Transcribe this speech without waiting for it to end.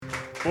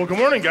Well, good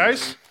morning,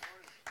 guys.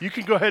 You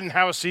can go ahead and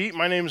have a seat.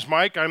 My name is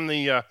Mike. I'm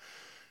the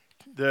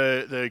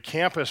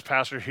campus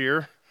pastor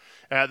here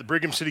at the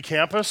Brigham City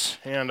campus.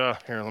 And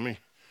here, let me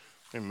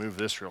move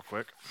this real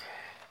quick.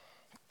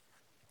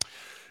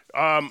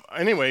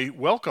 Anyway,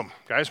 welcome,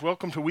 guys.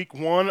 Welcome to week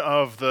one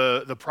of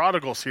the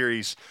Prodigal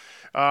series.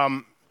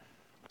 Let's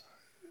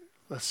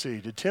see.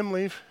 Did Tim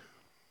leave?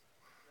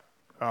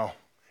 Oh,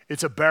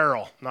 it's a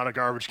barrel, not a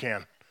garbage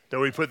can, that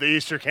we put the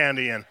Easter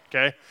candy in.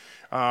 Okay.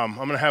 I'm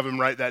going to have him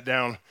write that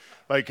down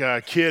like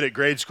a kid at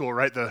grade school,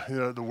 write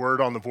the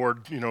word on the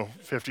board,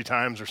 50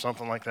 times or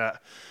something like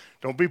that.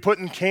 Don't be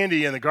putting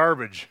candy in the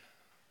garbage.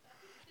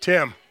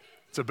 Tim,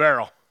 it's a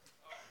barrel.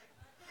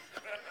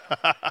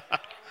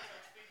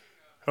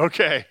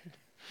 Okay.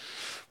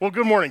 Well,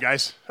 good morning,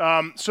 guys.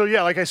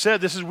 Like I said,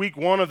 this is week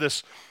one of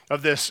this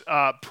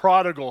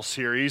Prodigal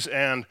series,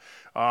 and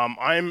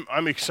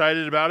I'm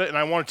excited about it. And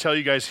I want to tell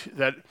you guys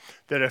that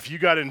if you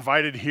got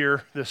invited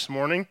here this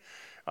morning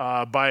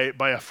by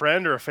a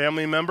friend or a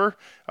family member,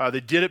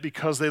 they did it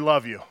because they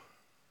love you.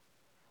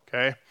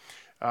 Okay?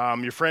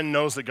 Your friend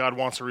knows that God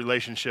wants a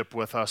relationship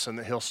with us and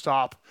that he'll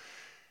stop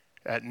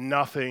at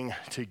nothing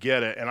to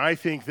get it. And I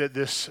think that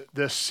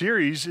this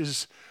series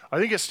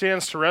it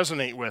stands to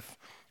resonate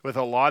with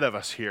a lot of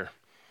us here.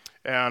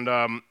 And,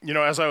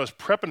 as I was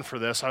prepping for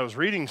this, I was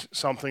reading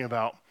something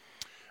about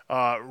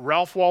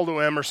Ralph Waldo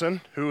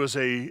Emerson, who was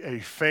a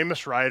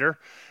famous writer,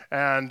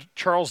 and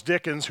Charles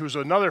Dickens, who's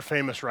another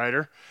famous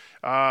writer.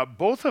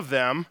 Both of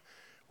them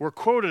were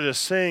quoted as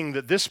saying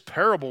that this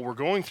parable we're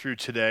going through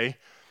today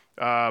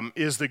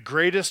is the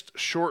greatest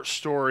short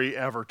story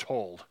ever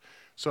told.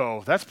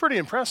 So that's pretty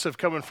impressive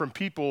coming from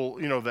people,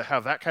 that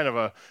have that kind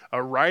of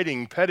a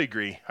writing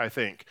pedigree, I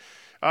think.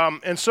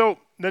 And so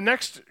the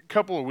next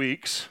couple of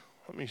weeks,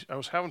 I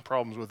was having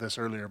problems with this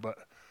earlier, but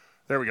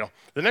there we go.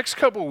 The next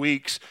couple of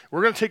weeks,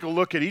 we're going to take a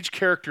look at each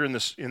character in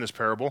this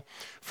parable.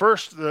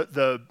 First,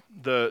 the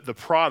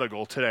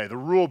prodigal today, the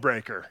rule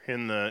breaker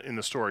in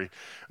the story,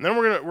 and then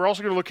we're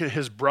also going to look at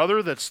his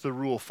brother, that's the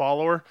rule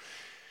follower,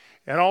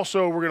 and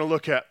also we're going to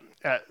look at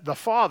the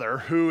father,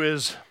 who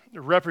is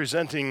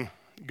representing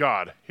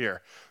God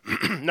here.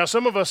 Now,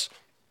 some of us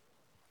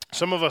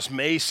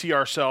may see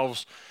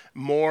ourselves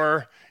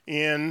more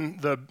in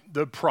the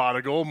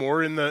prodigal,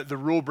 more in the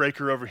rule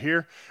breaker over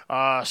here.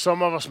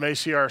 Some of us may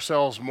see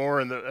ourselves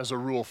more as a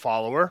rule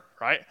follower,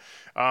 right?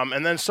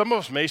 And then some of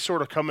us may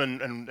sort of come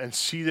and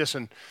see this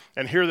and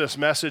hear this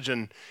message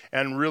and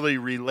really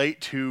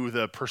relate to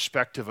the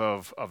perspective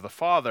of the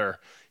father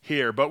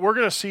here. But we're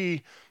going to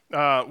see,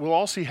 we'll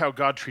all see how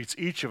God treats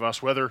each of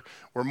us, whether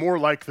we're more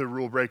like the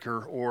rule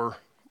breaker or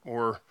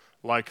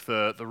like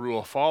the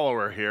rule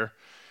follower here.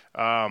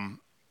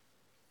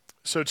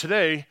 So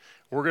today,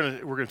 we're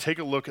gonna take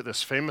a look at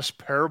this famous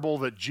parable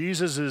that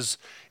Jesus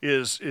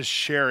is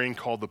sharing,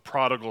 called the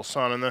prodigal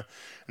son. And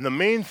the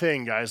main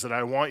thing, guys, that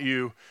I want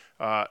you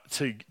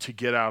to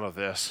get out of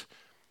this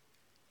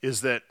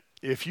is that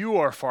if you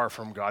are far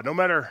from God, no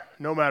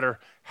matter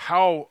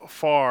how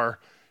far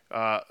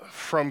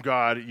from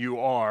God you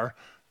are,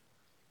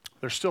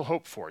 there's still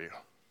hope for you.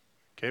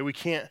 Okay, we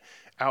can't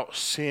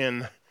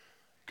out-sin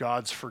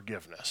God's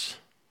forgiveness.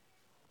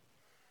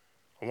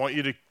 I want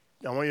you to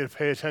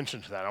pay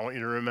attention to that. I want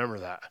you to remember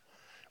that.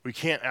 We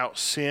can't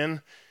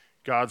out-sin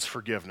God's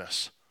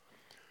forgiveness.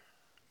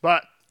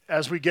 But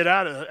as we get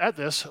at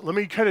this, let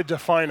me kind of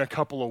define a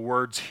couple of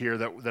words here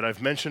that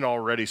I've mentioned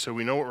already so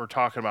we know what we're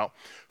talking about.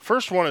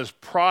 First one is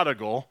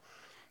prodigal.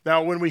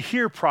 Now, when we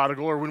hear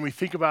prodigal, or when we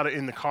think about it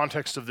in the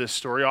context of this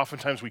story,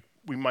 oftentimes we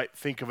might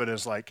think of it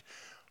as like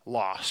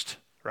lost,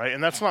 right?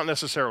 And that's not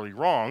necessarily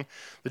wrong.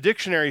 The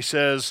dictionary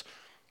says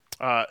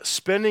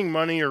spending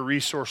money or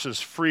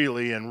resources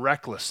freely and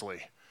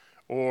recklessly,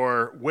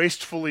 or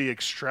wastefully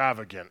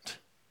extravagant.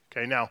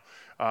 Okay, now,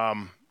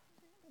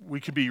 we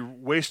could be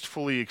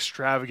wastefully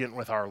extravagant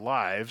with our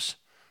lives,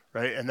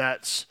 right? And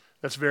that's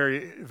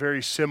very,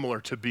 very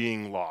similar to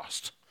being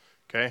lost.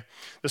 Okay?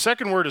 The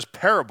second word is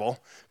parable.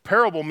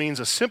 Parable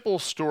means a simple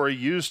story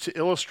used to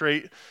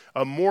illustrate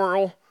a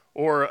moral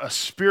or a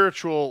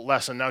spiritual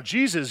lesson. Now,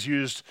 Jesus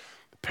used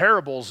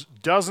parables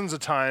dozens of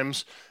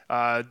times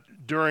throughout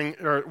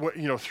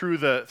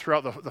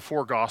the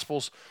four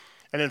Gospels,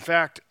 and in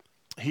fact,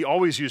 he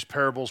always used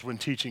parables when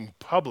teaching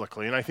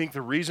publicly. And I think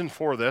the reason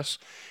for this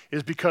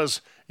is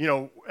because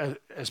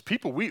as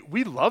people,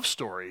 we love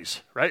stories,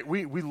 right?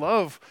 We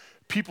love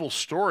people's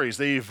stories.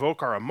 They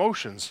evoke our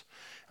emotions,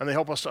 and they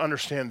help us to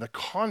understand the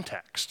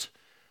context.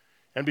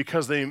 And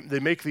because they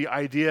make the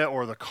idea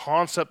or the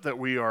concept that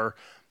we are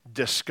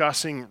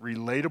discussing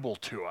relatable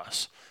to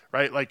us,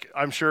 right? Like,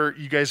 I'm sure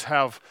you guys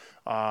have,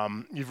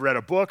 you've read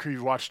a book or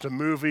you've watched a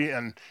movie,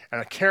 and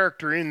a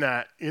character in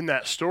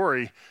that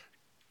story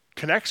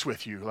connects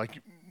with you.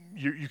 Like,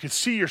 you can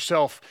see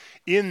yourself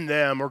in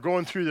them or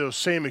going through those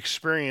same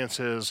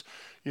experiences,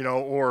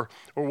 or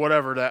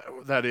whatever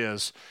that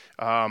is.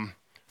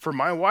 For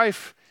my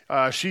wife,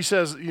 she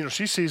says,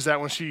 she sees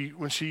that when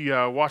she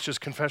watches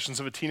Confessions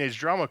of a Teenage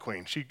Drama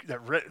Queen.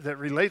 That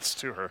relates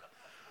to her.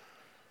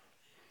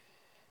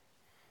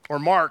 Or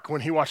Mark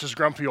when he watches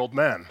Grumpy Old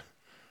Men,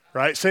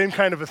 right? Same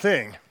kind of a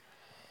thing.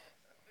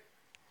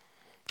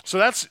 So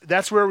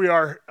that's where we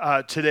are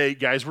today,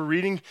 guys. We're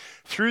reading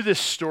through this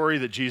story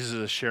that Jesus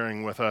is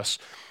sharing with us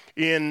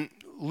in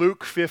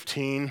Luke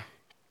 15,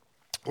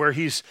 where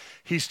he's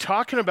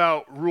talking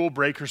about rule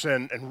breakers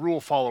and rule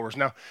followers.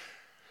 Now,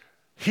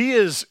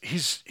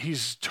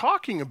 he's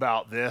talking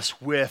about this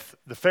with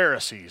the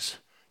Pharisees.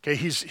 Okay,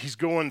 he's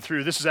going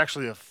through. This is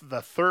actually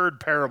the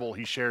third parable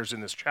he shares in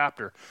this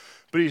chapter,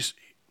 but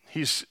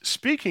he's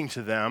speaking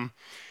to them.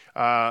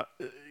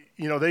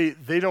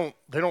 They don't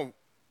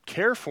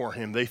care for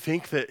him. They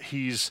think that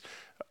he's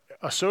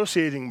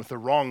associating with the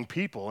wrong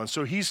people, and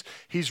so he's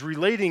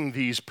relating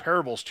these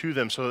parables to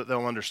them so that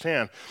they'll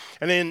understand.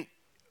 And in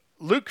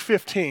Luke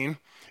 15,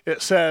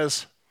 it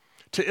says,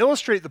 to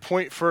illustrate the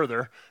point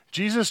further,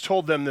 Jesus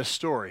told them this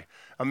story.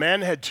 A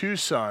man had 2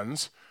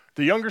 sons.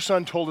 The younger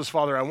son told his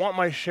father, I want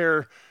my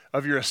share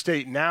of your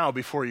estate now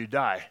before you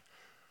die.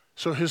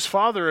 So his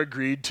father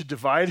agreed to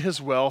divide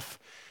his wealth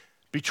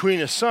between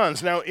his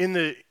sons. Now, in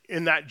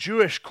that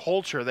Jewish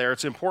culture there,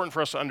 it's important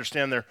for us to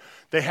understand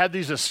they had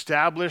these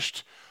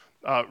established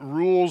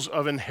rules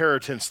of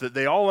inheritance that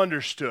they all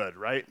understood,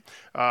 right?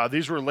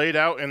 These were laid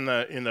out in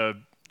the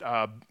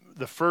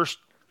first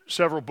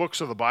several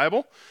books of the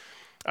Bible.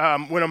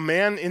 When a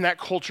man in that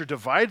culture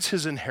divides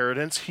his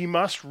inheritance, he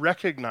must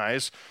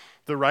recognize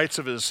the rights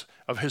of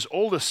his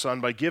oldest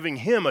son by giving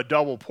him a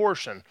double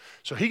portion.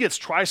 So he gets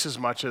twice as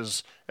much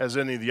as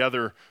any of the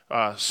other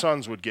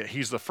sons would get.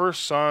 He's the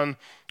first son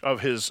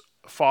of his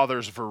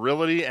father's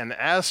virility, and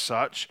as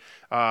such,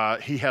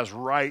 he has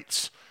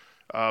rights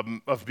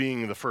of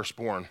being the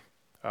firstborn.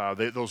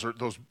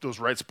 Those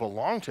rights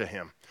belong to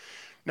him.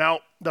 Now,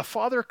 the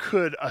father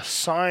could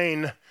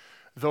assign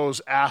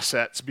those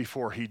assets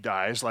before he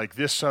dies, like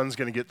this son's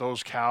going to get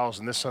those cows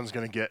and this son's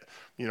going to get,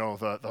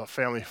 the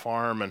family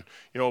farm and,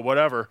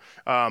 whatever,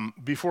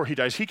 before he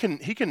dies. He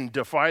can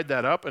divide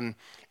that up and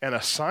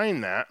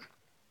assign that.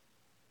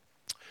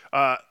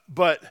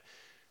 But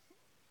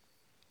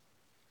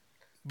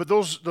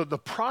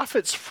the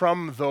profits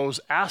from those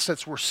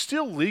assets were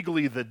still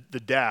legally the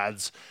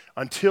dad's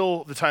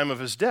until the time of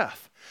his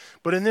death.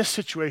 But in this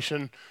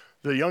situation,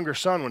 the younger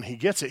son, when he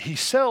gets it, he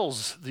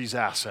sells these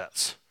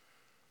assets.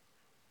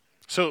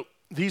 So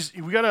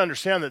we got to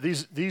understand that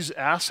these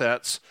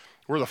assets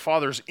were the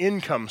father's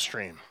income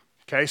stream.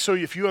 Okay, so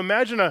if you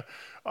imagine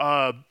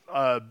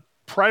a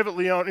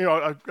privately owned,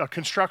 a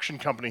construction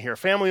company here,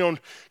 family-owned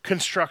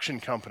construction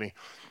company,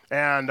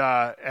 and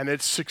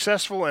it's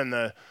successful, and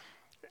the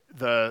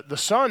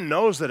son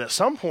knows that at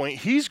some point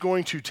he's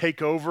going to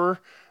take over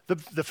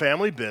the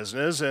family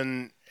business,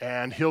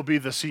 and he'll be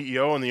the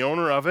CEO and the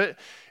owner of it,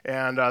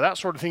 and that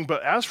sort of thing.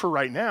 But as for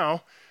right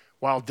now,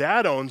 while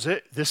dad owns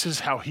it, this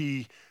is how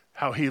he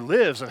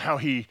lives and how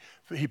he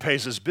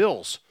pays his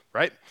bills,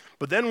 right?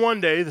 But then one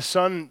day the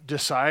son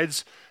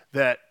decides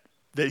that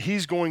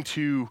he's going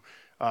to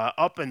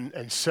up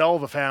and sell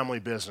the family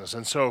business,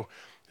 and so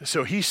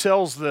he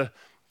sells the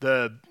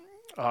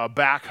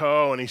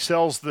backhoe, and he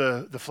sells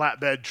the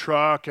flatbed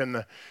truck and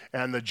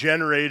the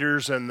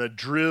generators and the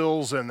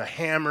drills and the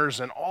hammers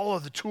and all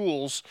of the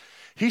tools.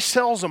 He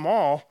sells them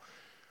all,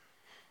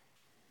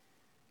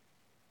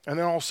 and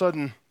then all of a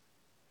sudden,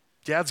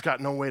 dad's got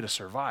no way to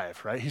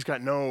survive, right? He's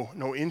got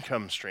no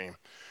income stream.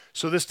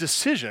 So this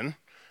decision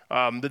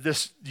that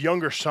this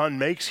younger son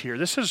makes here,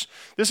 this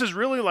is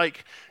really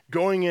like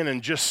going in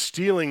and just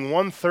stealing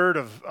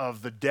 1/3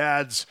 of the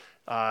dad's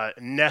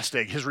nest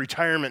egg, his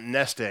retirement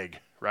nest egg,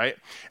 right?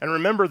 And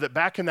remember that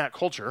back in that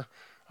culture,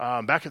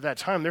 back at that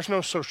time, there's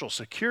no Social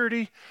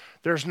Security,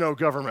 there's no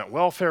government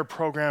welfare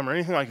program or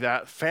anything like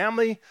that.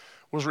 Family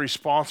was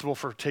responsible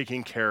for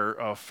taking care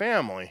of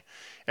family.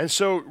 And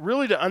so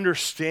really to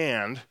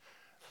understand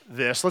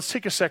this, let's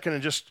take a second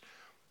and just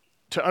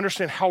to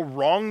understand how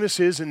wrong this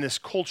is in this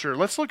culture.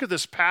 Let's look at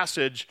this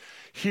passage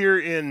here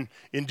in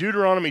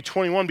Deuteronomy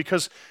 21,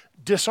 because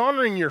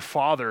dishonoring your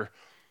father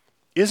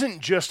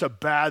isn't just a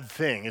bad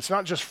thing. It's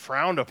not just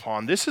frowned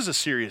upon. This is a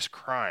serious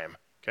crime,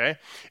 okay?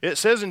 It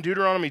says in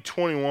Deuteronomy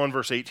 21,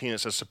 verse 18, it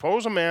says,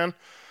 suppose a man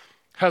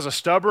has a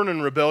stubborn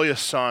and rebellious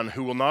son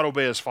who will not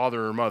obey his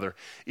father or mother,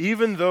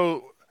 even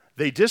though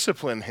they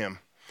discipline him.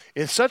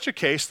 In such a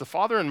case, the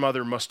father and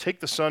mother must take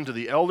the son to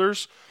the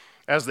elders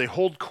as they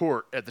hold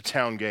court at the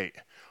town gate.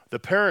 The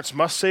parents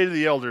must say to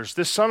the elders,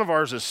 this son of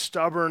ours is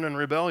stubborn and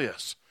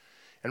rebellious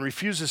and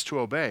refuses to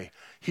obey.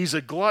 He's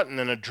a glutton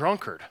and a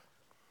drunkard.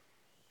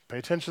 Pay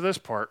attention to this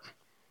part.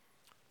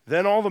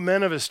 Then all the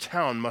men of his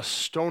town must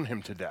stone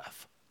him to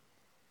death.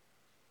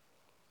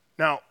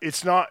 Now,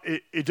 it's not.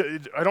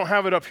 I don't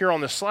have it up here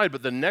on this slide,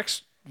 but the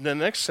next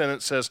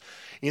sentence says,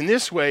 in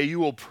this way you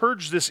will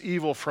purge this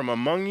evil from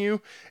among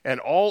you, and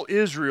all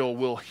Israel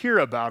will hear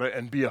about it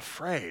and be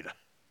afraid.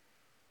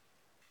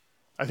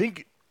 I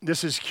think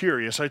this is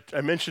curious.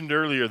 I mentioned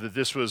earlier that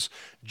this was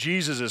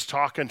Jesus is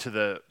talking to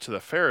the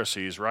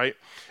Pharisees, right?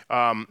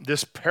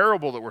 This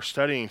parable that we're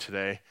studying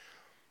today,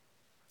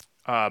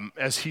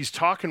 as he's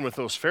talking with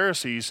those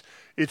Pharisees,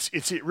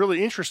 it's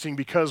really interesting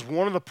because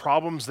one of the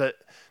problems that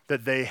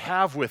that they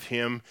have with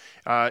him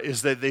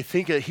is that they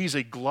think that he's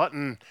a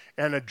glutton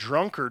and a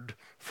drunkard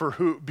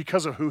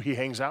because of who he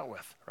hangs out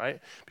with,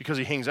 right? Because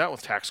he hangs out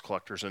with tax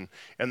collectors and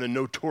the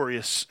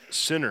notorious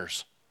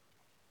sinners.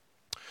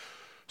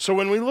 So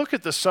when we look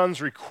at the son's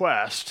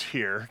request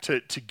here to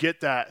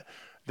get that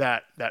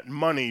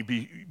money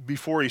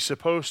before he's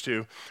supposed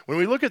to, when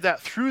we look at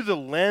that through the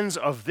lens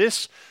of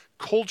this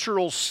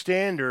cultural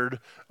standard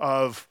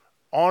of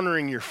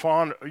honoring your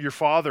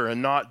father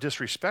and not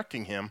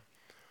disrespecting him,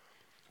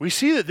 we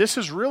see that this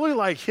is really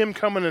like him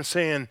coming and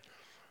saying,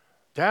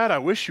 "Dad, I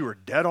wish you were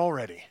dead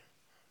already,"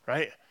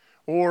 right?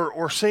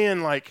 Or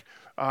saying like,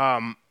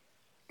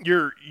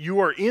 you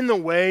are in the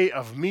way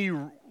of me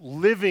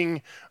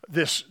living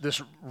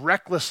this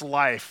reckless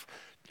life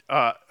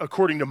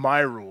according to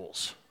my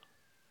rules.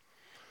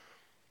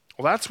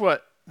 Well, that's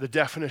what the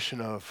definition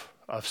of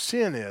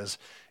sin is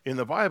in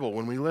the Bible,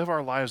 when we live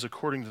our lives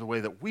according to the way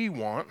that we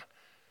want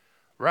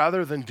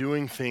rather than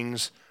doing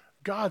things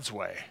God's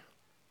way.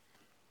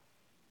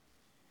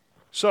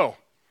 So,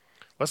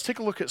 let's take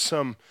a look at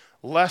some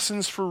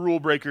lessons for rule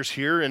breakers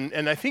here,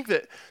 and I think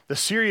that the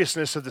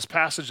seriousness of this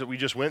passage that we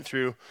just went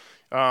through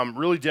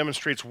really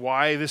demonstrates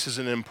why this is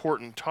an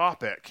important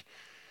topic.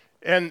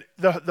 And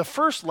the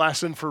first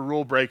lesson for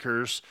rule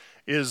breakers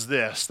is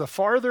this: the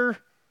farther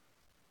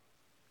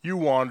you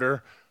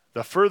wander,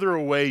 the further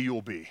away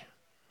you'll be.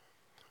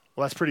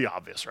 Well, that's pretty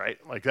obvious, right?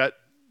 Like, that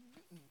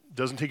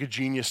doesn't take a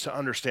genius to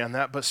understand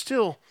that, but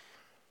still,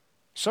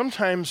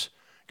 sometimes,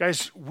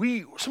 guys,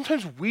 we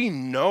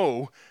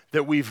know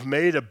that we've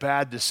made a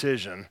bad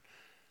decision,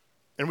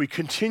 and we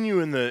continue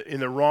in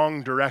the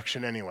wrong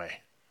direction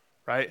anyway,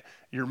 right?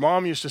 Your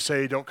mom used to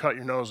say, "Don't cut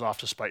your nose off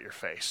to spite your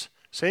face."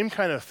 Same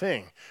kind of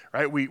thing,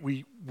 right?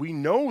 We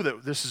know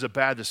that this is a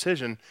bad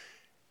decision,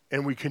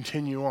 and we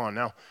continue on.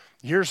 Now,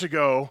 years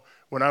ago,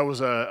 when I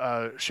was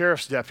a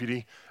sheriff's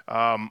deputy,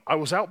 I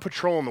was out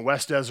patrolling the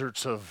west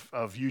deserts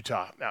of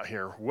Utah out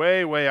here,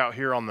 way out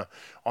here on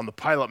the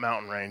Pilot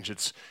Mountain Range.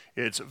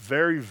 It's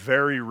very,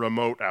 very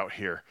remote out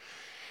here.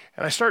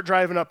 And I start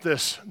driving up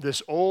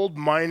this old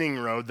mining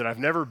road that I've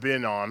never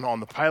been on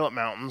the Pilot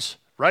Mountains,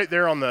 right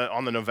there on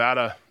the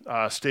Nevada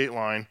state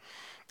line.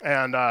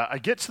 And I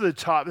get to the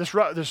top. This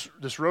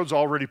road's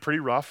already pretty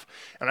rough.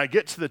 And I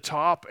get to the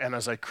top, and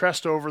as I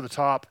crest over the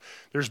top,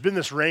 there's been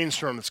this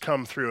rainstorm that's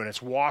come through, and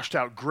it's washed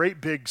out great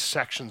big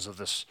sections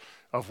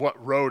of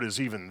what road is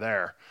even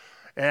there.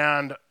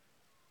 And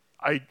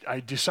I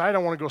decide I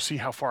want to go see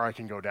how far I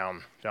can go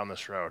down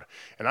this road.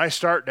 And I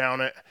start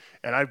down it,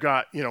 and I've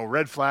got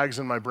red flags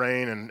in my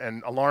brain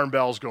and alarm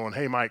bells going,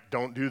 "Hey, Mike,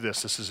 don't do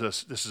this. This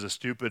is a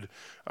stupid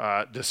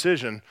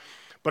decision."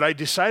 But I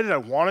decided I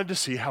wanted to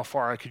see how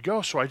far I could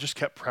go, so I just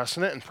kept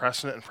pressing it. And,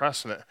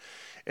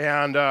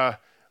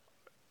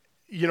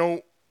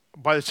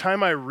 by the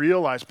time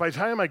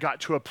I got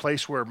to a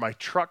place where my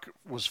truck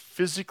was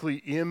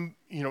physically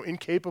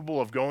incapable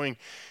of going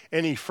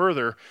any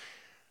further,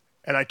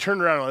 and I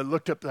turned around and I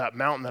looked up that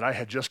mountain that I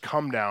had just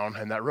come down,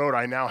 and that road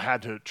I now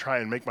had to try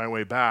and make my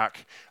way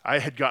back, I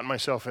had gotten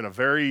myself in a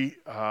very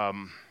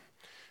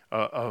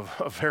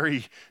a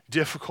very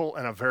difficult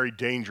and a very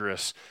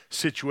dangerous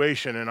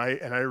situation. And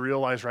I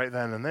realized right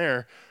then and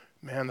there,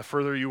 man, the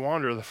further you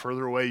wander, the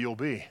further away you'll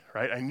be,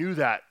 right? I knew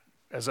that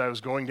as I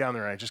was going down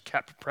there, and I just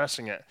kept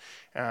pressing it,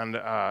 and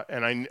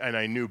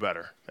I knew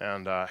better,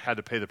 and had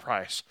to pay the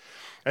price.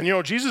 And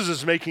Jesus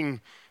is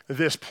making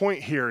this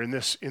point here in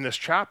this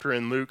chapter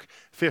in Luke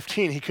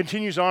 15. He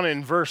continues on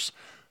in verse.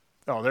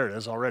 Oh, there it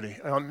is already.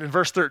 In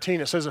verse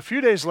 13, it says, "A few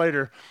days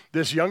later,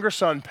 this younger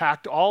son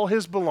packed all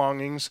his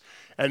belongings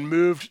and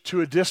moved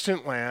to a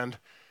distant land,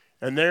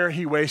 and there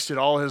he wasted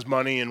all his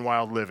money in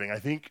wild living." I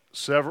think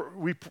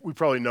we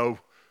probably know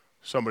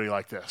somebody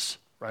like this,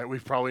 right?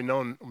 We've probably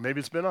known, maybe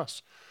it's been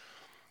us.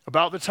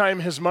 About the time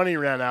his money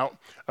ran out,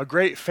 a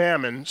great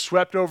famine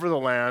swept over the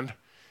land,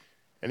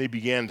 and he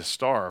began to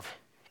starve.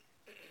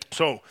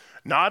 So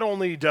not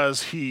only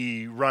does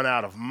he run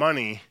out of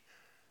money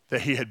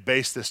that he had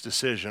based this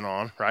decision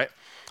on, right?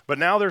 But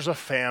now there's a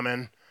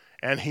famine,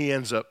 and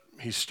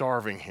he's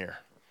starving here.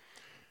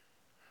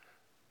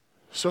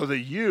 So the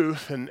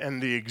youth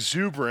and the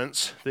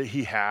exuberance that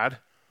he had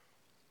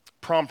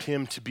prompt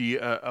him to be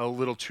a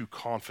little too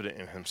confident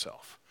in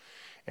himself.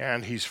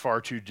 And he's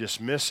far too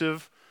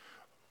dismissive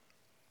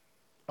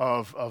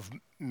of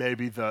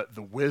maybe the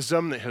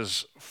wisdom that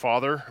his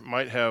father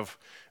might have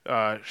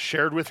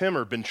shared with him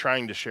or been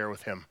trying to share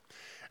with him.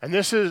 And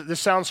this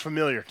sounds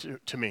familiar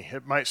to me.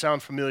 It might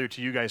sound familiar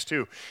to you guys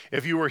too.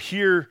 If you were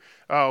here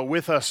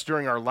with us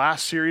during our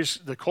last series,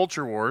 The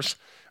Culture Wars,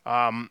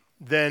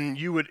 then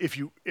you would, if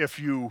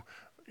you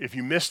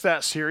missed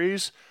that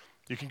series,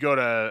 you can go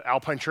to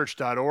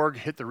alpinechurch.org,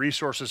 hit the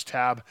resources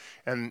tab,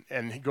 and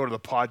go to the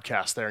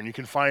podcast there, and you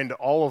can find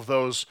all of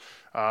those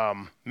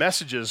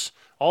messages,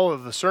 all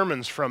of the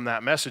sermons from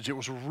that message. It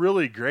was a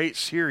really great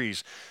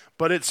series,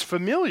 but it's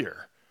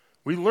familiar.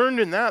 We learned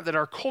in that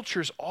our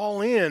culture's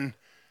all in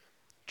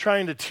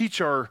trying to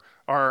teach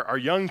our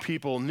young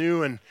people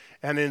new and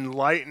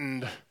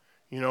enlightened,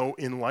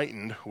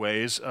 enlightened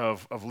ways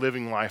of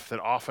living life that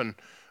often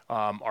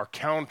are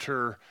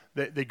counter,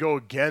 they go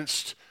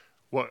against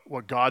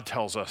what God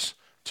tells us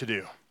to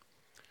do.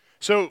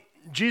 So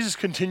Jesus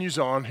continues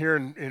on here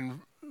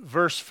in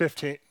verse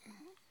 15.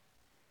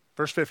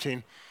 Verse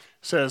 15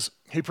 says,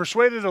 he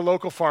persuaded a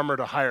local farmer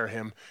to hire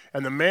him,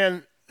 and the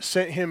man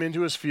sent him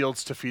into his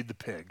fields to feed the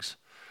pigs.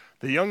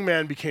 The young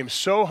man became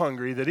so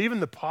hungry that even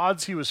the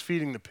pods he was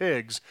feeding the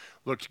pigs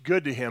looked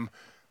good to him,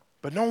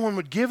 but no one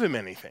would give him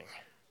anything.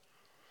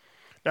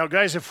 Now,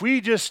 guys, if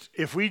we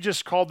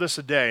just called this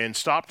a day and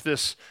stopped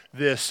this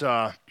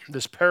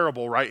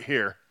parable right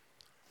here,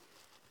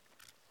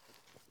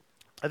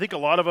 I think a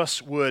lot of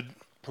us would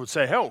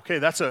say, "Oh, okay,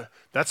 that's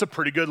a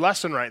pretty good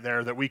lesson right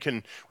there that we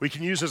can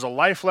use as a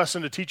life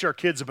lesson to teach our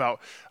kids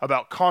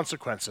about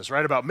consequences,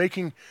 right? About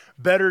making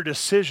better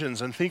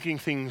decisions and thinking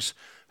things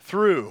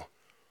through."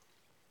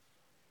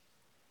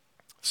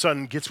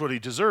 Son gets what he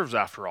deserves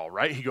after all,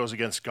 right? He goes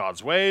against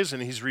God's ways,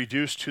 and he's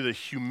reduced to the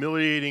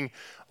humiliating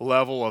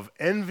level of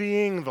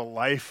envying the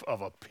life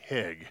of a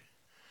pig.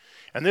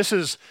 And this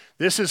is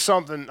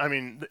something, I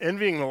mean,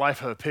 envying the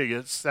life of a pig,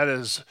 it's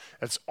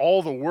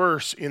all the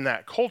worse in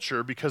that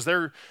culture, because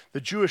the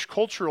Jewish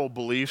cultural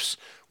beliefs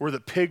were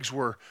that pigs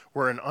were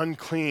an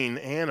unclean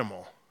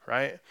animal,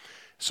 right?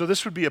 So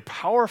this would be a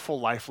powerful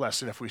life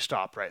lesson if we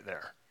stop right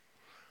there.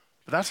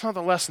 But that's not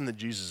the lesson that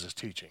Jesus is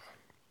teaching.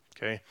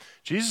 Okay?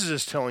 Jesus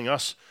is telling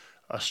us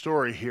a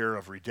story here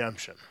of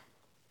redemption.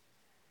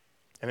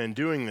 And in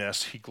doing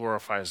this, he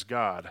glorifies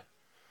God.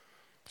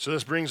 So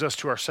this brings us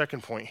to our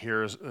second point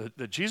here, is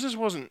that Jesus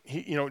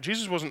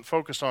wasn't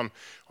focused on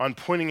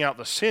pointing out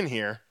the sin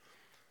here,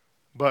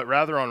 but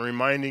rather on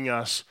reminding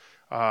us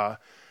that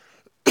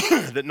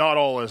not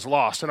all is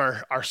lost. And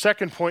our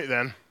second point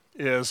then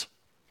is,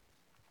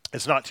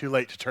 it's not too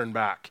late to turn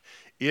back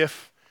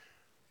if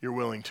you're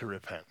willing to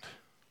repent.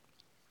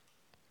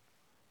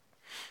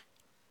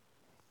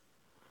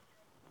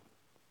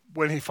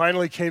 When he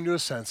finally came to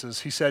his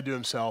senses, he said to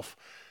himself,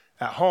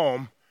 at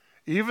home,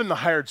 even the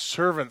hired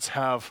servants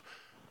have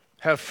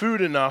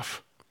food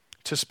enough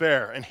to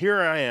spare, and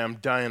here I am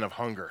dying of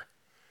hunger.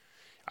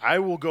 I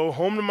will go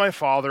home to my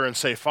father and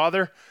say,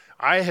 Father,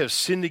 I have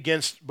sinned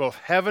against both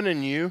heaven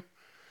and you,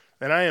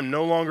 and I am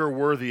no longer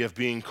worthy of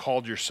being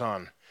called your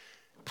son.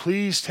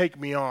 Please take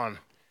me on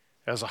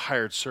as a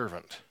hired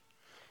servant.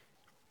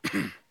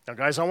 Now,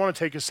 guys, I want to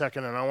take a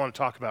second and I want to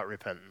talk about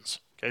repentance,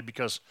 okay?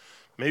 Because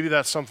maybe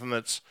that's something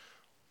that's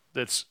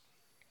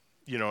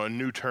a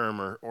new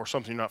term or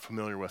something you're not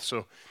familiar with.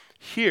 So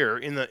here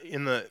in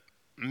the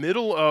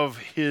middle of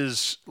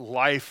his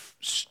life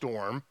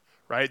storm,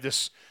 right?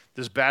 This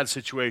bad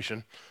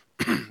situation,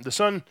 the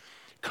son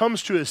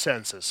comes to his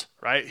senses,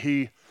 right?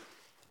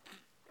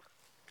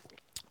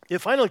 It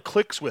finally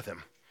clicks with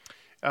him.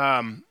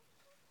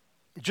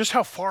 Just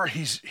how far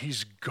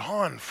he's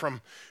gone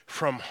from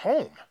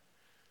home.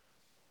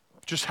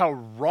 Just how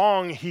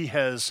wrong he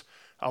has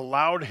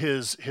allowed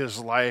his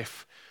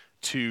life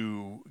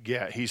to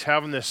get. He's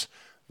having this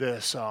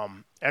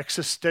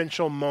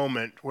existential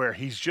moment where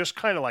he's just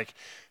kind of like,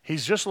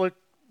 he's just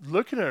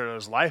looking at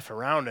his life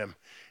around him,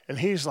 and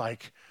he's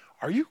like,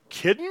 are you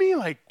kidding me?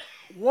 Like,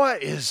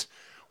 what's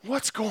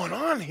going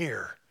on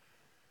here?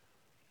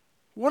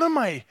 What am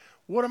I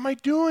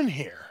doing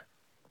here?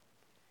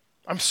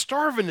 I'm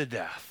starving to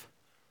death.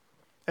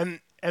 And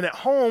at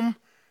home,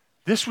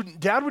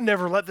 Dad would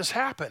never let this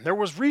happen. There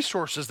was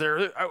resources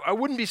there. I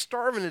wouldn't be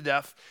starving to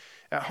death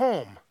at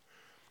home.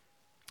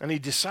 And he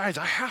decides,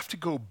 I have to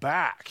go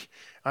back,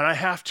 and I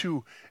have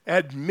to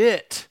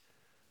admit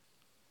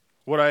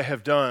what I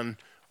have done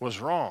was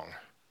wrong.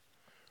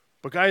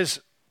 But guys,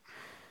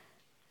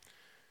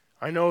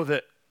 I know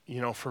that,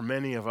 for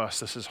many of us,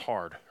 this is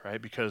hard, right?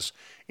 Because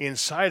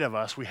inside of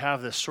us, we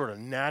have this sort of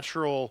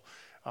natural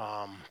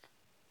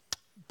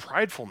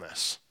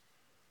pridefulness.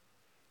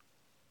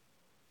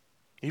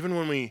 Even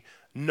when we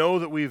know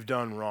that we've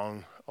done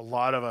wrong, a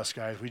lot of us,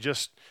 guys, we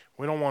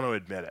don't want to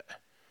admit it.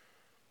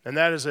 And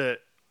that's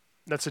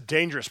a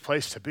dangerous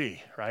place to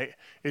be, right?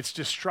 It's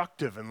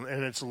destructive and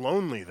it's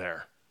lonely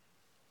there.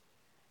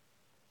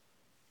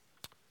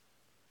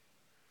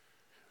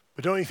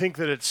 But don't you think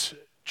that it's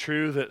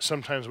true that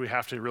sometimes we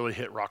have to really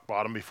hit rock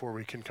bottom before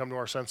we can come to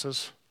our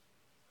senses?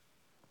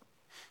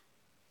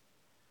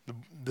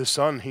 The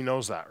son, he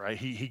knows that, right?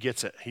 He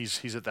gets it.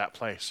 He's at that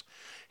place.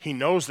 He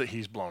knows that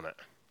he's blown it.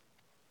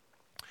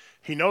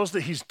 He knows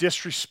that he's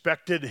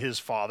disrespected his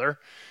father.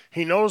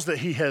 He knows that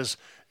he has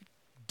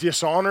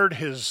dishonored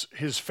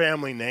his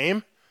family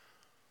name.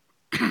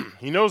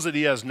 He knows that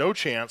he has no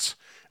chance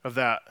of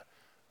that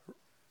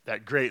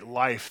great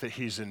life that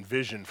he's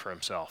envisioned for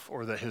himself,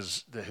 or that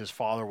his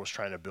father was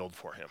trying to build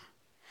for him.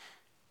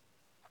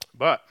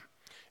 But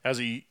as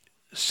he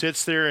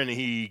sits there and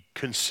he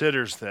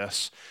considers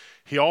this,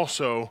 he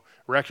also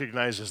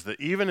recognizes that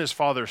even his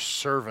father's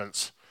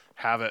servants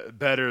have it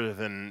better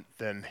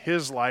than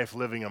his life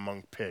living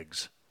among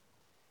pigs.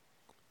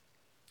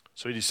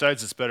 So he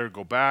decides it's better to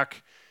go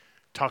back,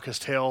 tuck his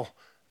tail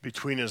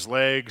between his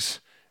legs,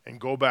 and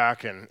go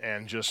back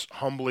and just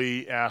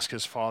humbly ask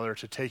his father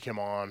to take him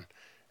on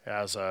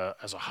as a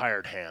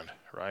hired hand,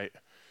 right?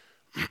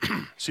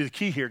 See, the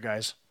key here,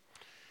 guys,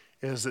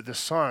 is that the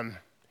son,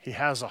 he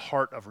has a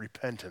heart of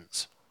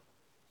repentance.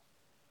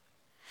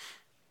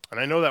 And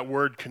I know that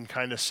word can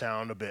kind of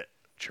sound a bit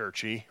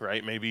churchy,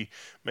 right? Maybe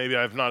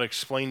I've not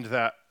explained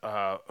that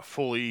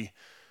fully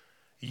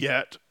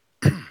yet.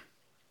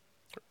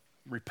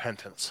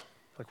 Repentance.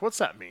 Like, what's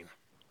that mean?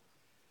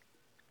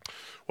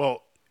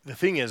 Well, the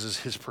thing is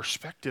his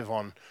perspective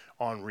on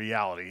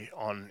reality,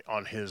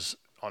 on his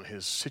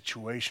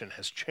situation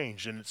has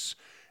changed, and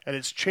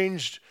it's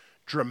changed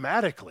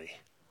dramatically.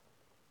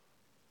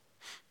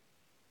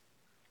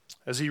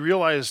 As he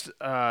realized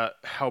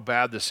how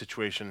bad the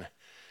situation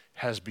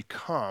has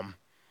become,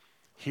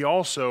 he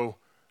also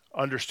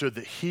understood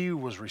that he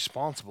was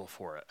responsible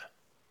for it.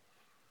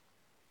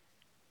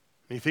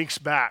 And he thinks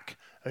back,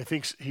 and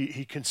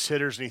he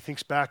considers and he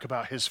thinks back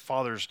about his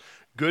father's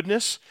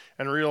goodness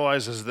and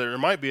realizes that there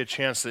might be a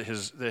chance that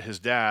his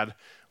dad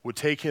would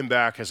take him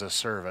back as a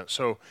servant.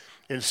 So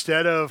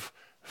instead of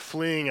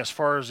fleeing as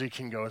far as he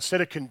can go,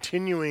 instead of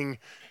continuing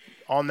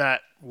on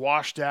that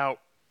washed out,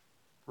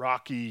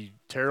 rocky,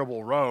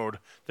 terrible road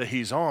that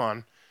he's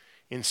on,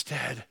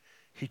 instead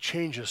he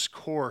changes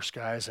course,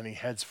 guys, and he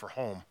heads for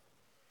home.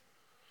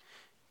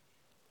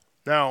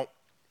 Now,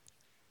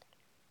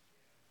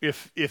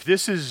 if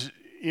this is,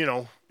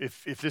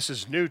 if this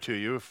is new to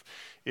you,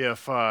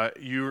 if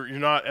you're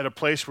not at a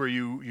place where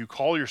you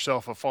call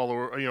yourself a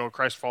follower, a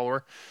Christ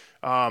follower,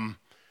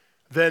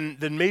 then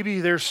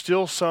maybe there's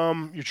still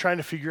some, you're trying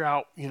to figure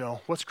out,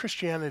 what's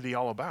Christianity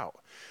all about?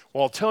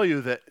 Well, I'll tell you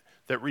that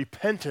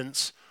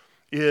repentance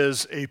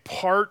is a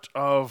part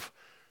of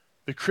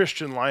the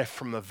Christian life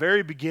from the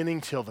very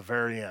beginning till the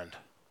very end.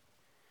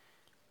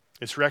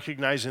 It's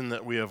recognizing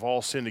that we have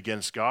all sinned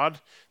against God.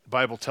 The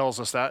Bible tells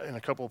us that in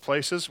a couple of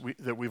places,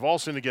 that we've all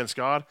sinned against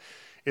God.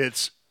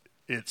 It's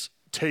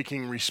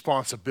taking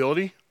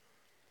responsibility,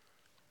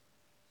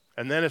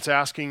 and then it's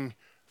asking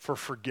for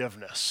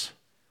forgiveness.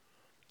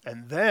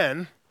 And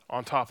then,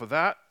 on top of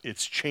that,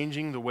 it's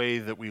changing the way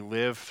that we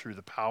live through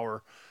the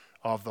power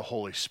of the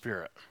Holy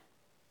Spirit.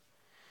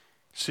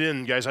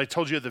 Sin, guys, I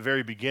told you at the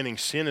very beginning,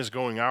 sin is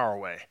going our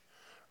way,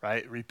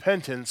 right?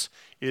 Repentance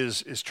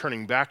is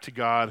turning back to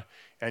God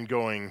and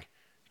going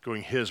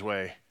his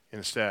way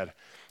instead.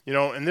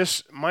 And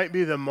this might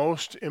be the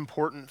most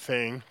important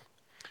thing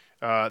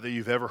that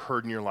you've ever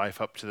heard in your life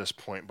up to this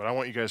point, but I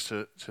want you guys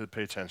to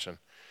pay attention.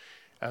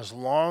 As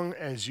long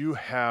as you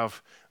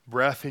have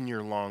breath in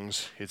your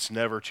lungs, it's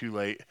never too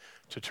late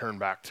to turn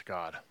back to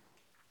God.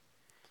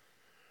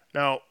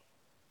 Now,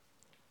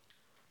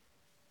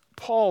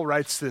 Paul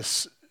writes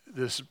this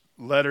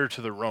letter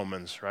to the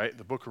Romans, right?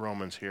 The book of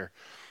Romans here.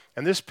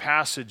 And this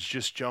passage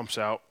just jumps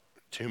out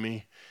to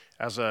me.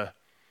 As a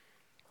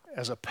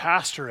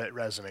pastor, it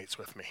resonates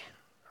with me,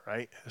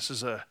 right?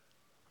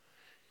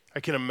 I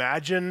can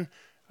imagine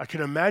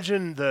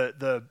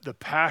the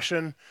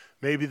passion,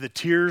 maybe the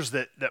tears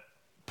that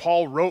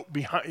Paul wrote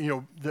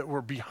behind, that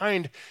were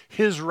behind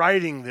his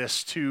writing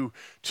this to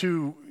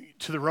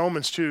the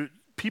Romans, to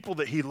people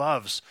that he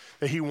loves,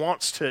 that he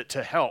wants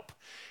to help.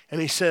 And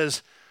he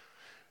says,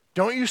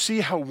 "Don't you see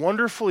how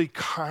wonderfully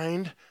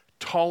kind,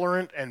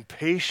 tolerant, and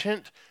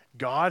patient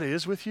God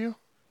is with you?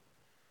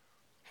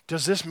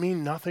 Does this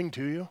mean nothing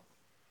to you?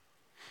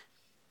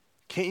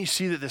 Can't you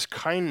see that this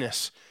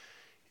kindness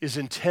is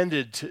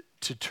intended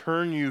to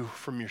turn you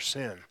from your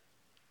sin?"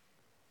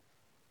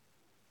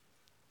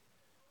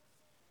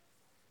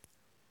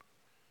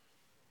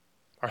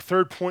 Our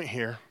third point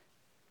here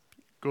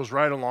goes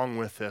right along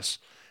with this,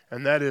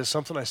 and that is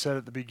something I said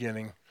at the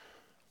beginning,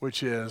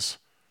 which is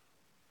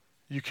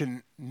you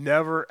can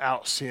never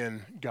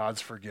out-sin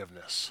God's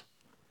forgiveness.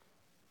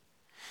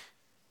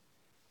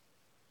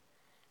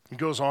 It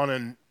goes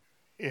on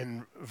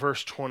in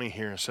verse 20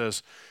 here. It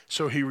says,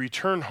 "So he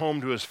returned home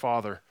to his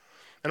father,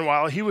 and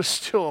while he was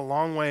still a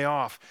long way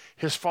off,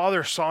 his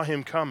father saw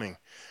him coming.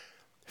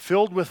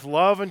 Filled with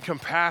love and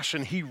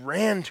compassion, he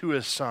ran to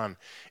his son,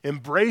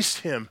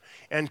 embraced him,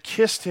 and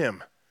kissed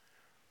him.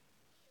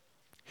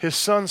 His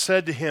son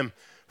said to him,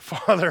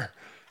 'Father,'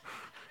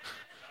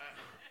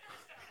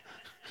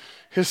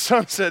 his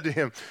son said to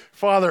him,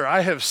 'Father,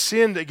 I have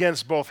sinned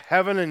against both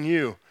heaven and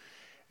you,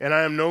 and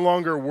I am no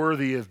longer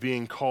worthy of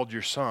being called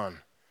your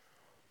son.'"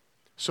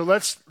 So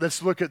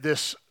let's look at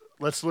this.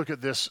 Let's look at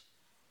this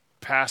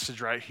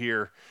passage right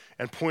here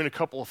and point a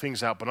couple of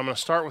things out. But I'm going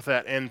to start with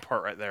that end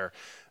part right there.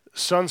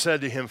 Son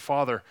said to him,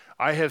 "Father,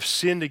 I have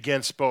sinned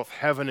against both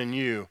heaven and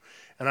you,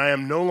 and I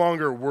am no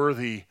longer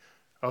worthy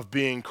of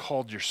being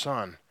called your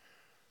son."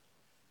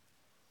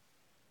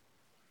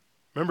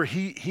 Remember,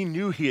 he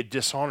knew he had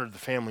dishonored the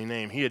family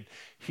name.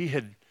 He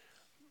had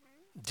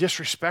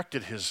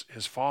disrespected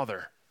his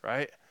father,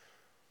 right?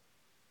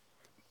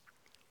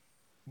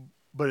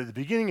 But at the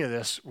beginning of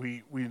this,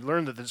 we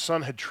learned that the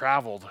son had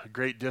traveled a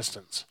great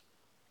distance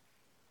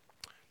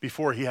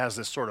before he has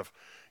this sort of,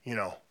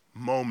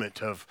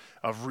 moment of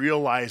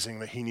realizing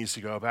that he needs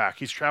to go back.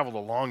 He's traveled a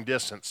long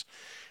distance.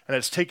 and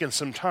it's taken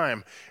some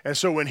time. And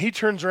so when he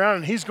turns around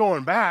and he's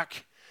going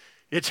back,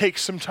 it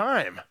takes some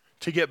time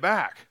to get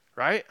back,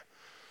 right?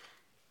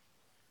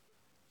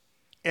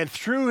 And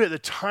through the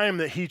time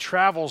that he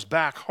travels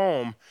back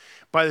home,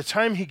 by the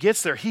time he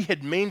gets there, he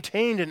had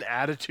maintained an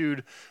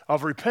attitude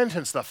of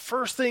repentance. The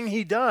first thing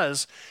he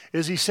does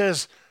is he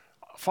says,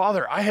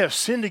 Father, I have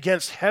sinned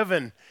against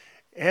heaven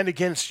and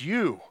against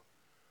you.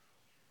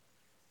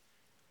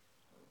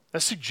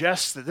 That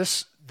suggests that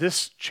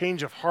this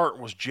change of heart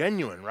was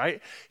genuine,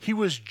 right? He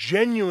was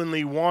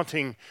genuinely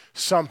wanting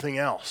something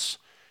else.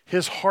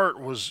 His heart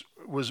was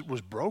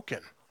broken.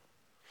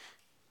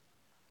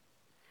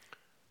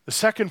 The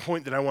second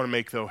point that I want to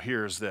make, though,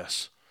 here is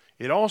this.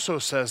 It also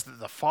says that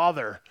the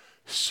father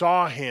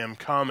saw him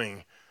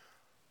coming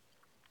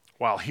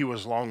while he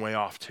was a long way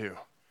off, too.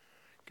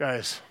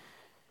 Guys,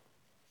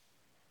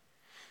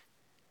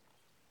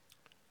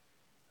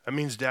 that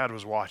means dad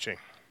was watching.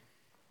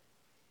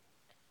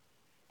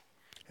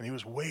 And he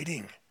was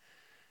waiting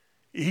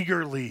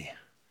eagerly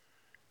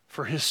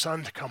for his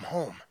son to come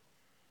home.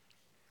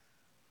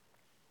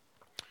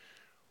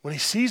 When he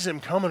sees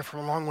him coming from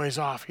a long ways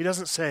off, he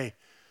doesn't say,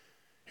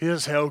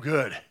 oh,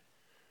 good.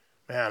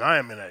 Man,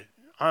 I'm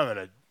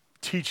gonna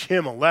teach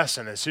him a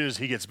lesson as soon as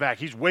he gets back.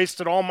 He's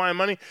wasted all my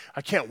money.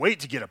 I can't wait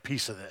to get a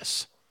piece of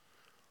this.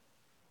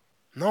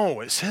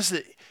 No, it says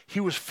that he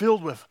was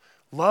filled with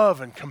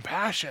love and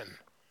compassion.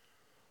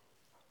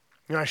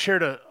 You know, I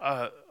shared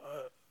a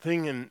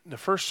thing in the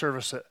first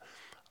service that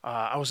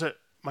I was at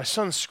my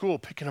son's school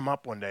picking him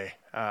up one day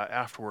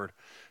afterward,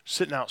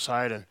 sitting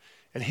outside,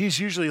 and he's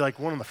usually like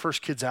one of the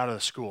first kids out of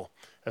the school.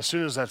 As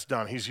soon as that's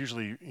done, he's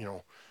usually,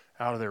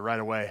 out of there right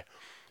away.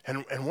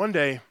 And one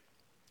day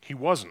he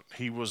wasn't.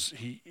 He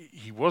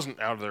wasn't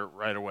out of there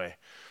right away.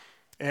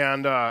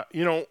 And I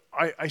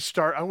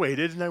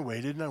waited and I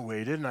waited and I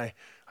waited and I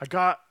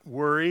got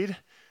worried,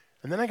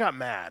 and then I got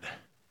mad,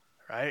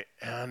 right?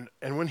 And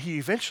when he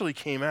eventually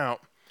came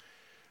out,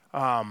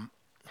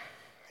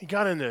 he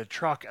got into the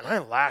truck and I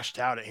lashed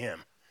out at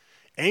him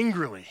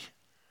angrily.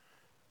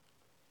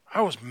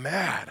 I was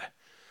mad.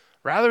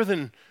 Rather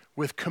than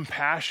with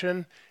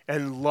compassion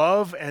and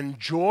love and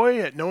joy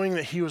at knowing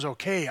that he was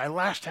okay, I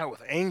lashed out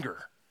with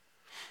anger.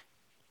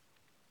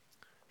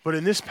 But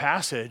in this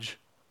passage,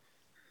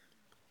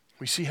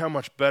 we see how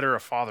much better a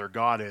father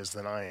God is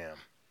than I am.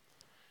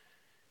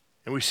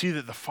 And we see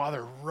that the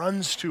father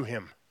runs to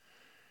him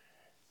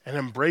and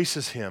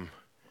embraces him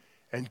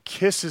and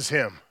kisses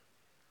him.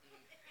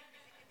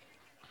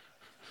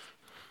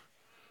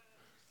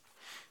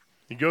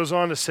 He goes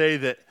on to say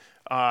that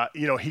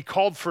he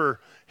called for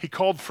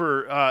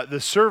the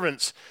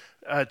servants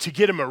to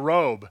get him a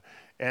robe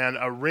and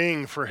a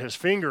ring for his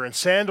finger and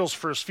sandals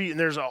for his feet. And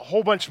there's a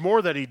whole bunch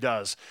more that he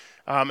does.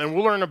 And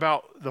we'll learn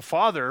about the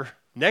Father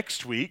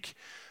next week.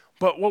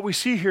 But what we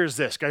see here is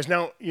this, guys.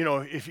 Now,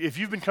 if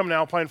you've been coming to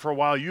Alpine for a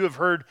while, you have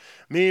heard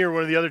me or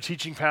one of the other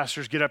teaching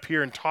pastors get up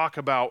here and talk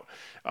about,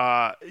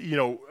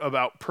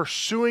 about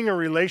pursuing a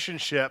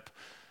relationship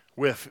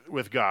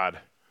with God.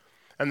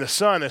 And the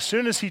son, as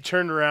soon as he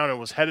turned around and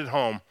was headed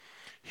home,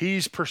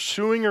 he's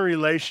pursuing a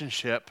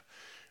relationship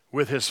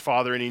with his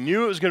father, and he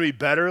knew it was going to be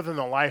better than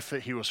the life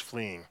that he was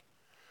fleeing.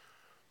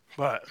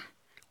 But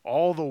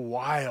all the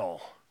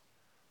while,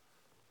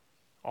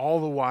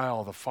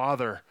 the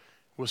father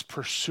was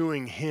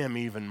pursuing him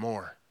even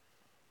more.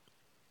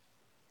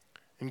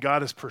 And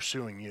God is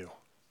pursuing you.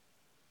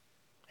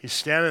 He's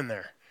standing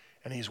there,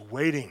 and he's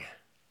waiting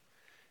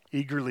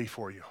eagerly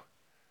for you.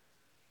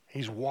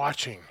 He's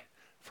watching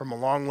from a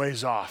long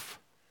ways off.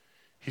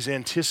 He's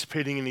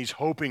anticipating and he's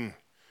hoping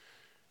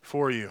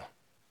for you.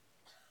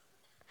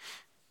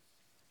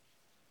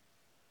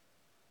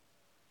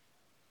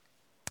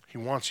 He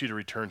wants you to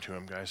return to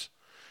him, guys.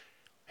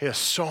 He has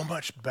so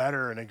much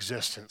better an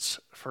existence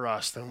for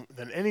us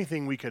than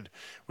anything we could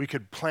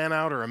plan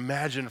out or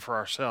imagine for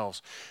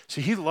ourselves.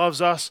 See, he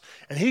loves us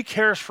and he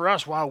cares for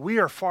us while we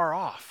are far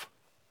off,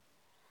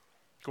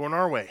 going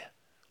our way,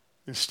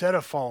 instead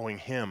of following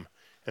him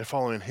and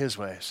following his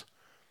ways.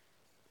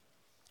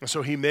 And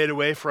so he made a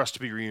way for us to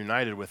be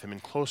reunited with him in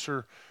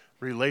closer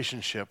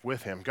relationship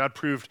with him. God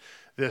proved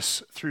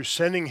this through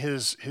sending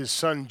his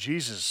son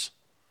Jesus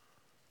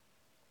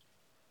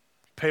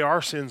pay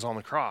our sins on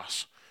the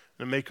cross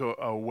and make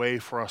a way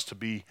for us to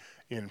be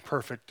in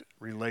perfect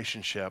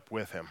relationship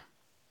with him.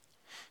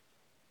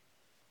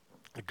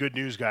 The good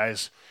news,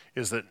 guys,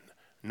 is that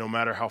no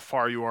matter how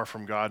far you are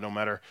from God, no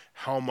matter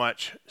how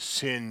much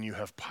sin you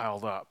have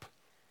piled up,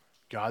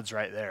 God's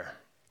right there.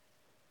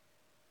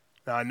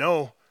 Now I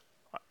know,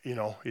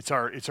 it's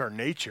our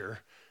nature.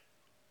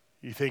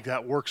 You think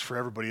that works for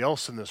everybody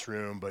else in this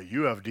room, but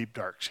you have a deep,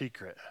 dark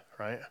secret,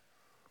 right?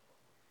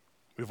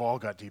 We've all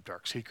got deep,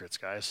 dark secrets,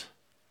 guys.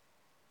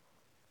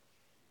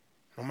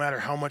 No matter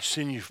how much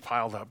sin you've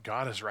piled up,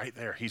 God is right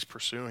there. He's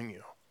pursuing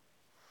you.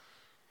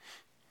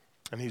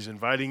 And he's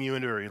inviting you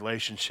into a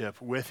relationship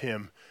with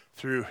him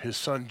through his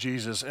son,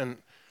 Jesus. And,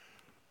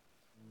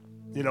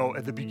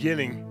 at the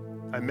beginning,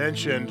 I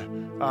mentioned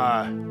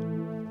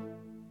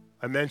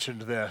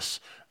this,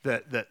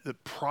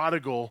 that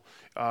prodigal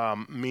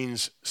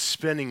means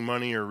spending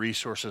money or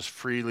resources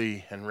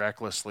freely and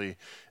recklessly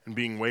and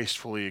being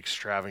wastefully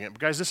extravagant.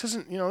 But guys, this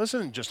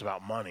isn't just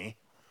about money,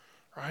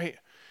 right?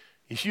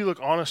 If you look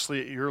honestly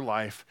at your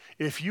life,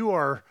 if you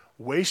are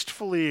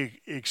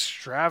wastefully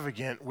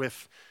extravagant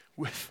with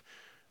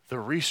the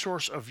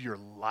resource of your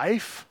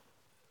life,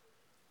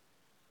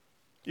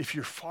 if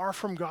you're far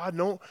from God,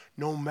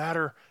 no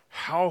matter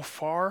how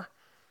far,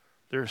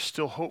 there's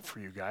still hope for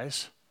you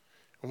guys.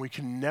 And we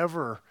can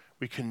never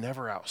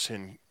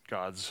out-sin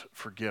God's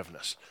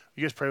forgiveness.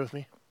 You guys pray with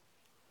me?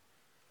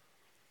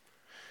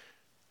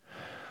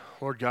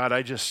 Lord God,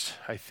 I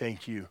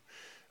thank you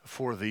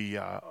for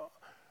the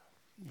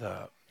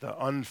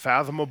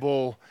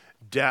unfathomable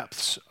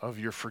depths of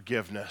your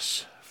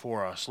forgiveness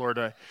for us.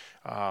 Lord,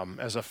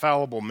 as a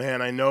fallible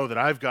man, I know that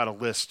I've got a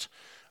list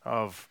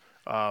of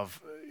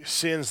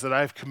sins that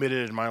I've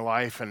committed in my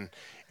life, and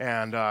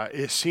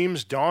it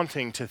seems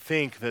daunting to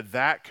think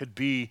that could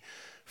be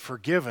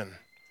forgiven.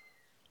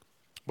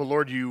 But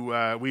Lord,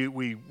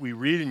 we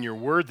read in your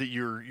word that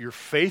you're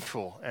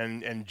faithful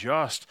and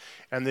just,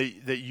 and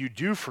that you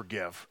do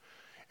forgive.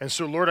 And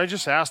so, Lord, I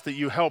just ask that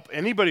you help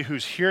anybody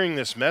who's hearing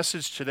this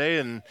message today,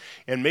 and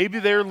maybe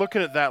they're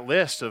looking at that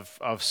list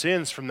of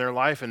sins from their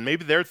life, and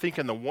maybe they're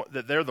thinking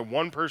that they're the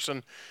one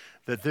person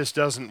that this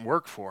doesn't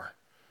work for.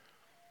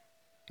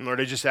 And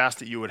Lord, I just ask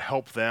that you would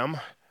help them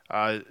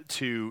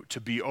to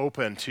be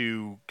open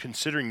to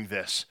considering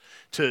this,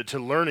 to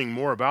learning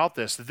more about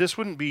this, that this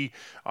wouldn't be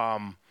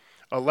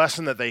a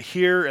lesson that they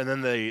hear and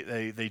then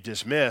they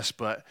dismiss,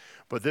 but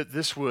that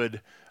this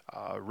would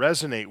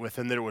resonate with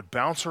them, that it would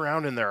bounce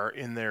around in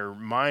their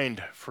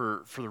mind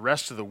for the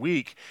rest of the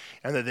week,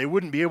 and that they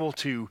wouldn't be able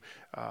to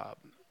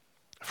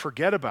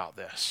forget about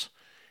this,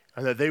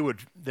 and that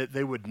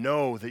they would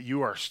know that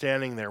you are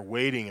standing there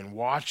waiting and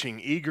watching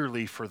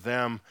eagerly for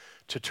them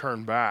to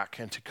turn back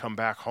and to come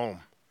back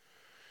home.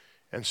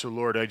 And so,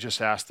 Lord, I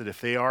just ask that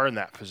if they are in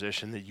that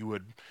position, that you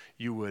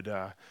would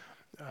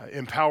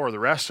empower the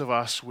rest of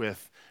us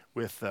with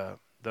the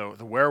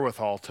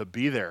wherewithal to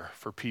be there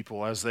for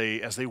people as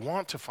they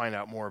want to find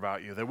out more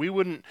about you. That we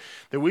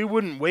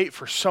wouldn't wait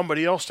for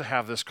somebody else to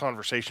have this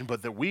conversation,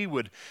 but that we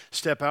would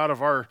step out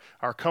of our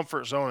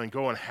comfort zone and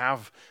go and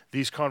have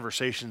these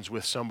conversations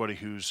with somebody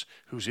who's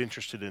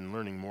interested in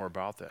learning more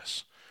about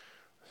this.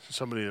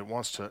 Somebody that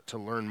wants to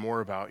learn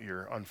more about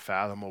your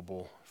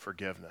unfathomable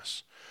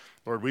forgiveness.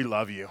 Lord, we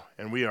love you,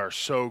 and we are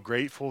so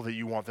grateful that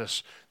you want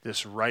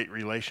this right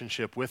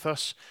relationship with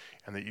us,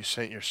 and that you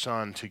sent your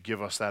Son to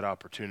give us that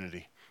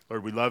opportunity.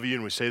 Lord, we love you,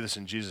 and we say this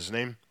in Jesus'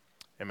 name.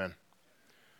 Amen.